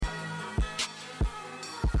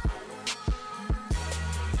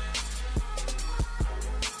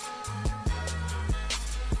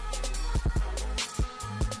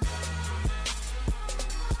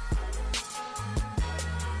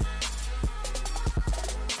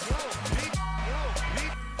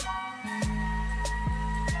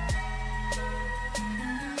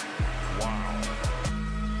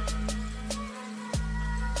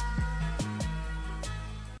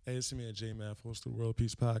It's me, J Math, host of the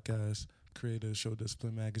Worldpeace podcast, creator of Show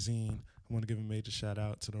Discipline magazine. I want to give a major shout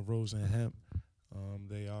out to the Rose and Hemp.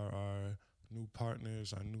 They are our new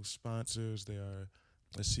partners, our new sponsors. They are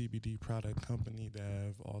a CBD product company that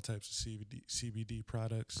have all types of CBD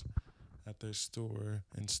products at their store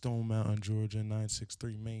in Stone Mountain, Georgia,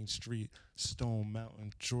 963 Main Street, Stone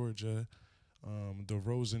Mountain, Georgia. The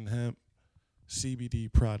Rose and Hemp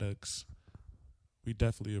CBD products, we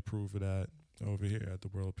definitely approve of that over here at the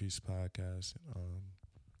Worldpeace podcast.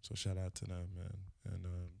 So shout out to them, man. And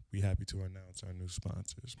we happy to announce our new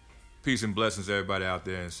sponsors. Peace and blessings to everybody out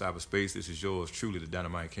there in cyberspace. This is yours truly, the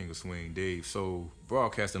Dynamite King of Swing, Dave. So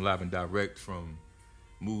broadcasting live and direct from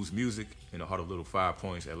Moves Music in the heart of Little 5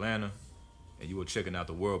 Points, Atlanta. And you are checking out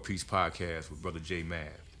the Worldpeace podcast with Brother J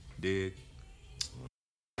Math. Dig?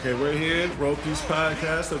 Okay, we're here, Worldpeace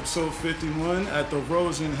Podcast, episode 51 at the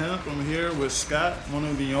Rose and Hemp. I'm here with Scott, one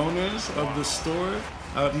of the owners of the store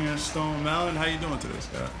out here in Stone Mountain. How you doing today,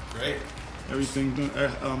 Scott? Great. Everything doing?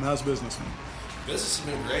 How's business, man? Business has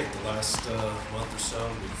been great. The last month or so,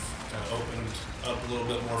 we've kind of opened up a little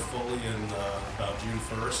bit more fully in about June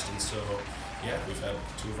 1st, and so yeah, we've had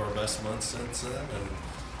two of our best months since then, and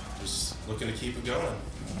just looking to keep it going. All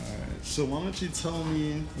right. So why don't you tell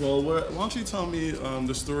me?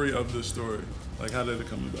 The story of the store? Like, how did it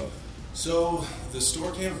come about? So the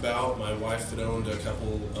store came about. My wife had owned a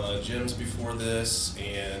couple gyms before this,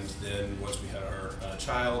 and then once we had our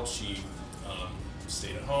child, she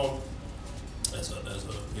stayed at home as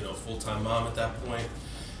a full-time mom at that point.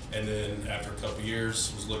 And then after a couple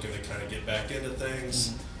years, was looking to kind of get back into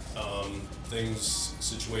things.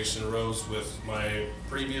 Situation arose with my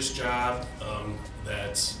previous job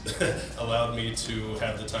that allowed me to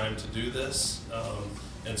have the time to do this,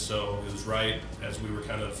 and so it was right as we were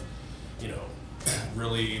kind of,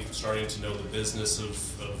 really starting to know the business of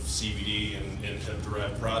CBD and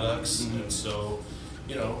hemp-derived products, and so,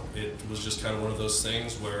 it was just kind of one of those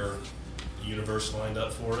things where the universe lined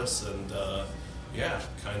up for us, and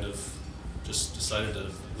kind of just decided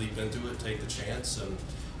to leap into it, take the chance, and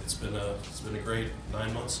it's been a great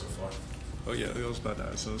 9 months so far. Oh yeah, it was about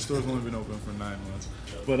that. So the store's only been open for 9 months.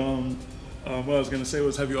 Yep. But what I was gonna say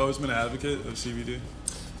was, have you always been an advocate of CBD?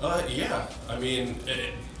 Yeah. I mean,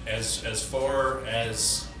 as far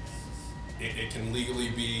as it can legally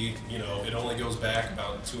be, it only goes back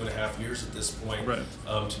about 2.5 years at this point, right,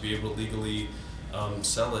 to be able to legally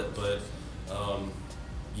sell it. But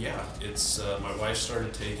it's my wife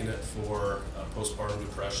started taking it for postpartum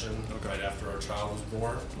depression right after our child was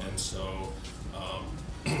born, and so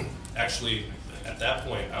actually at that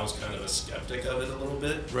point I was kind of a skeptic of it a little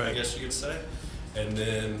bit, right, I guess you could say. And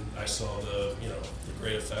then I saw the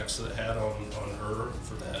great effects that it had on her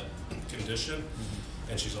for that condition,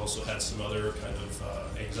 and she's also had some other kind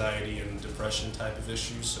of anxiety and depression type of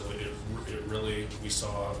issues. So it really, we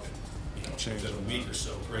saw within a week or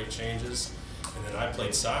so great changes. And then I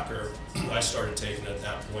played soccer. I started taking it at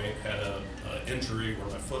that point, had a injury where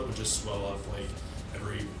my foot would just swell up like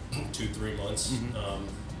every 2-3 months.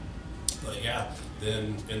 But yeah,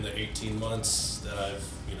 then in the 18 months that I've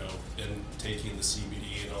been taking the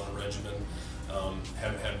CBD and on a regimen,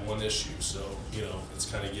 haven't had one issue. So it's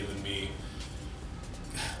kind of given me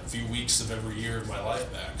a few weeks of every year of my life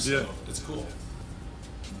back. So it's cool.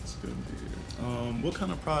 That's good to hear. What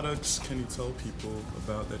kind of products can you tell people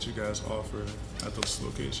about that you guys offer at this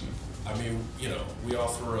location? I mean, we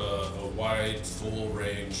offer a wide, full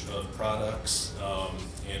range of products,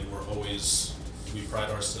 and we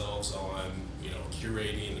pride ourselves on,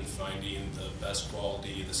 curating and finding the best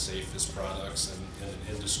quality, the safest products in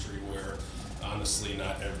an industry where, honestly,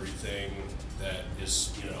 not everything that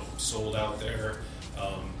is, sold out there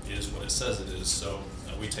is what it says it is. So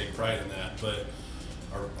we take pride in that. But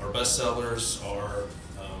our best sellers are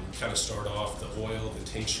kind of start off the oil, the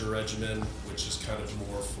tincture regimen, which is kind of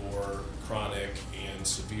more for chronic and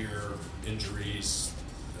severe injuries,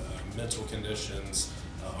 mental conditions,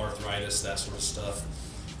 arthritis, that sort of stuff.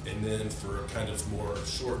 And then for kind of more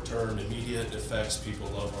short-term, immediate effects, people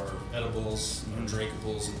love our edibles, our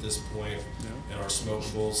drinkables at this point, and our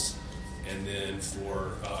smokables. And then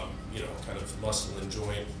for kind of muscle and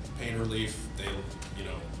joint pain relief, they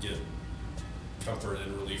get comfort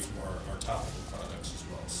and relief from our topical products as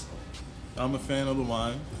well. So I'm a fan of the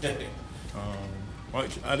wine.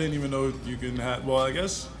 I didn't even know you can have. Well, I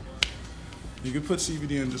guess you could put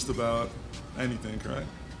CBD in just about anything, correct?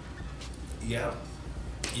 Yeah,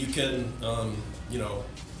 you can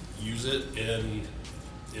use it in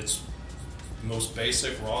its most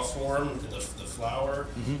basic raw form, the flower,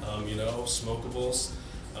 smokables.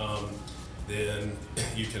 Then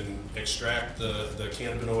you can extract the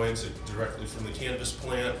cannabinoids directly from the cannabis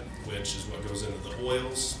plant which is what goes into the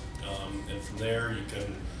oils. And from there, you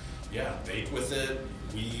can, bake with it.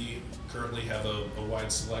 We currently have a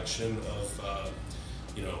wide selection of,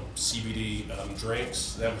 CBD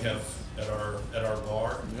drinks that we have at our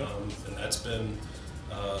bar, Yep. and that's been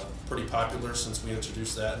pretty popular since we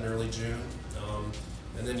introduced that in early June.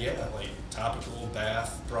 And then like topical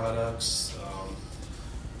bath products,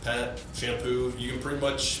 pet shampoo. You can pretty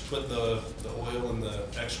much put the oil and the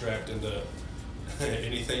extract into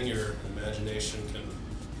anything your imagination can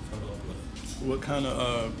come up with. What kind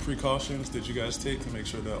of precautions did you guys take to make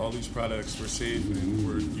sure that all these products were safe and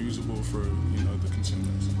were usable for the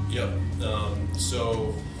consumers? Yep.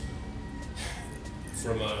 So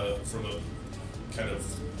from a kind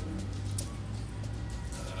of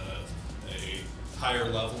a higher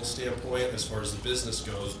level standpoint, as far as the business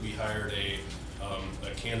goes, we hired a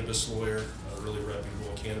cannabis lawyer, a really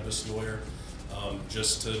reputable cannabis lawyer,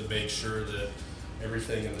 just to make sure that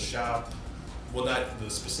everything in the shop, well, not the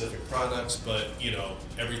specific products, but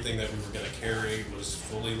everything that we were going to carry was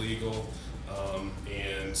fully legal,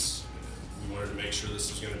 and we wanted to make sure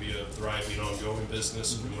this was going to be a thriving, ongoing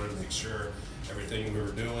business. And we wanted to make sure everything we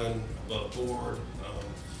were doing above board,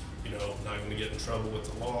 not going to get in trouble with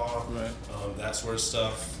the law, Right. That sort of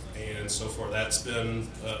stuff. And so far, that's been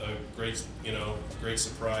a great, great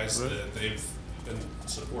surprise Right. that they've been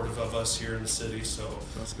supportive of us here in the city. So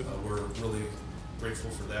That's good. we're really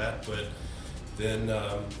grateful for that. But then,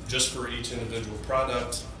 just for each individual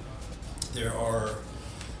product, there are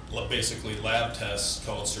basically lab tests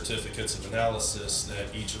called certificates of analysis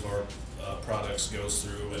that each of our products goes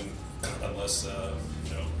through, and unless a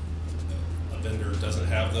vendor doesn't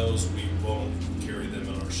have those, we won't carry them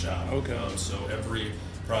in our shop. Okay. So every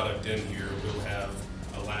product in here will have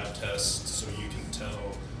a lab test, so you can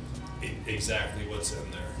tell exactly what's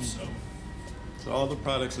in there. Mm-hmm. So. So all the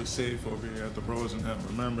products are safe over here at the Rose and Hemp.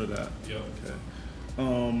 Remember that. Yep. Okay.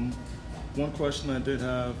 One question I did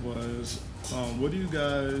have was, what do you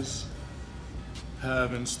guys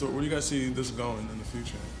have in store? Where do you guys see this going in the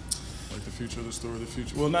future? Like the future of the store, the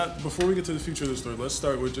future. Well, not before we get to the future of the store. Let's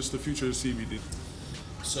start with just the future of CBD.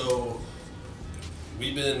 So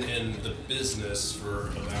we've been in the business for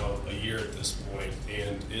about a year at this point,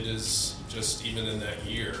 and it is just, even in that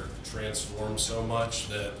year, transformed so much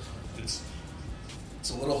that it's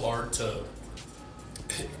a little hard to,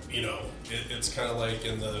 it's kind of like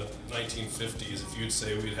in the 1950s, if you'd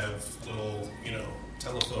say we'd have little,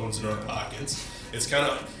 telephones in our pockets. It's kind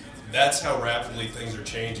of, that's how rapidly things are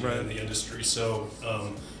changing in the industry. So,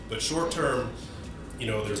 but short term,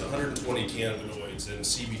 there's 120 cannabinoids, and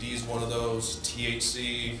CBD is one of those.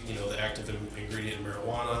 THC, the active ingredient in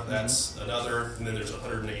marijuana, that's another. And then there's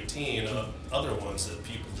 118 other ones that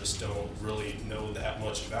people just don't really know that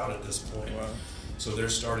much about at this point. Wow. So they're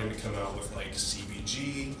starting to come out with like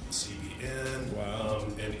CBG, CBN, Wow.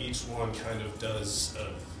 And each one kind of does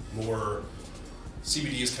a more.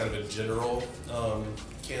 CBD is kind of a general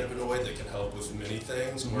cannabinoid that can help with many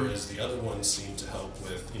things, whereas the other ones seem to help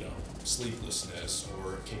with, sleeplessness,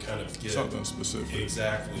 or can kind of get Something specific.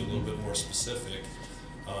 Exactly, a little bit more specific.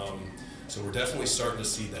 So we're definitely starting to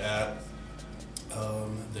see that.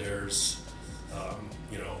 There's,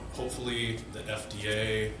 hopefully the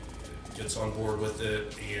FDA gets on board with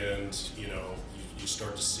it, and you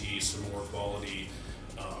start to see some more quality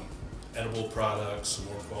edible products, some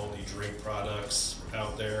more quality drink products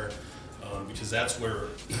out there, because that's where,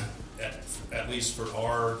 at least for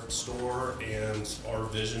our store and our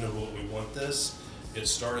vision of what we want this, it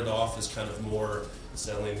started off as kind of more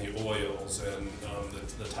selling the oils and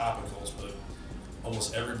the topicals, but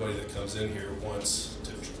almost everybody that comes in here wants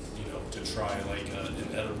to try like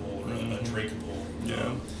an edible or a drinkable.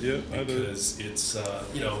 Because it's it's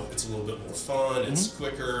a little bit more fun. It's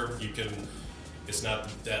quicker. It's not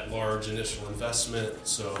that large initial investment.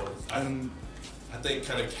 So I think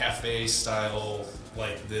kind of cafe style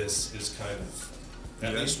like this is kind of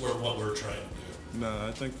at least what we're trying to do. No,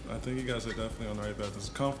 I think you guys are definitely on the right path. It's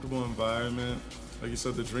a comfortable environment. Like you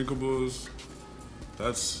said, the drinkables.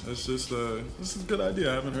 This is a good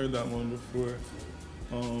idea. I haven't heard that one before.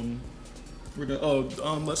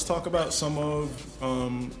 Let's talk about some of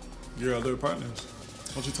your other partners.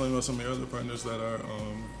 Why don't you tell me about some of your other partners that are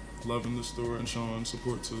loving the store and showing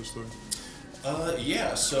support to the store?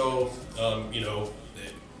 So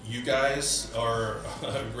you guys are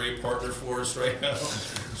a great partner for us right now.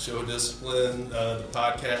 Show Discipline, the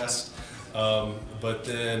podcast, but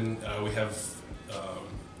then we've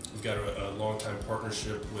got a long-time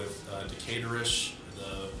partnership with Decatur-ish,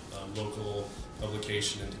 the local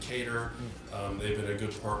publication in Decatur. They've been a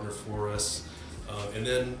good partner for us. And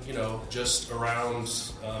then, just around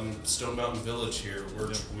Stone Mountain Village here,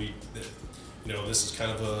 this is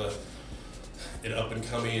kind of an up and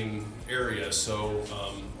coming area, so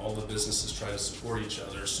all the businesses try to support each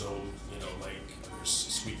other. So, like there's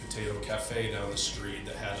Sweet Potato Cafe down the street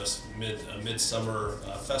that had a midsummer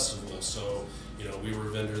festival. So, we were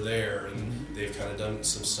a vendor there, and they've kind of done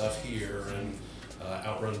some stuff here, and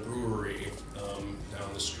Outrun Brewery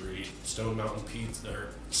down the street, Stone Mountain Pizza, or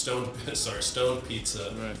Stone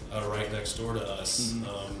Pizza, right next door to us.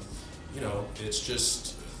 It's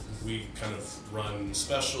just, we kind of run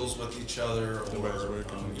specials with each other, or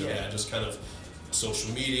just kind of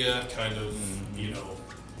social media, kind of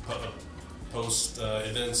post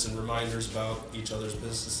events and reminders about each other's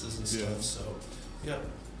businesses and stuff. So, yeah.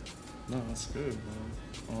 No, that's good, man.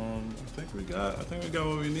 I think we got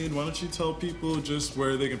what we need. Why don't you tell people just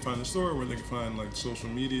where they can find the store, where they can find like social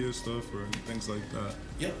media stuff or things like that?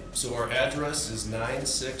 Yep. So our address is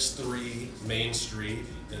 963 Main Street,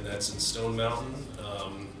 and that's in Stone Mountain,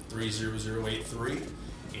 30083,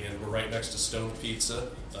 and we're right next to Stone Pizza,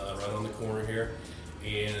 right on the corner here.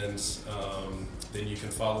 And then you can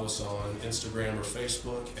follow us on Instagram or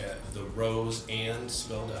Facebook at The Rose and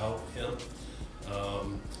spelled out Hemp.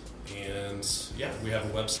 And we have a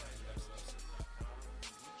website.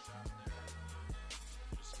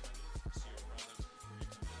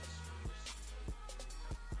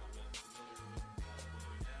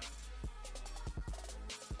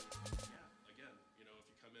 Again, if you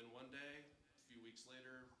come in one day, a few weeks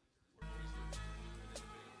later, we're always looking for new and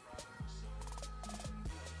innovative products.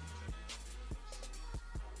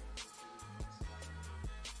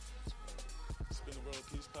 It's been the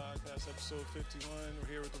Worldpeace Podcast, episode 51. We're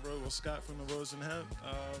here with the Road with Scott from the Rose and Hemp.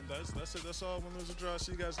 That's it. That's all. Win, lose, or draw.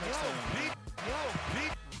 See you guys next time.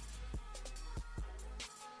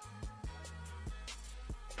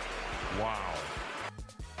 Wow.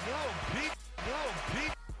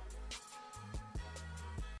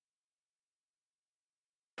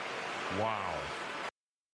 Wow.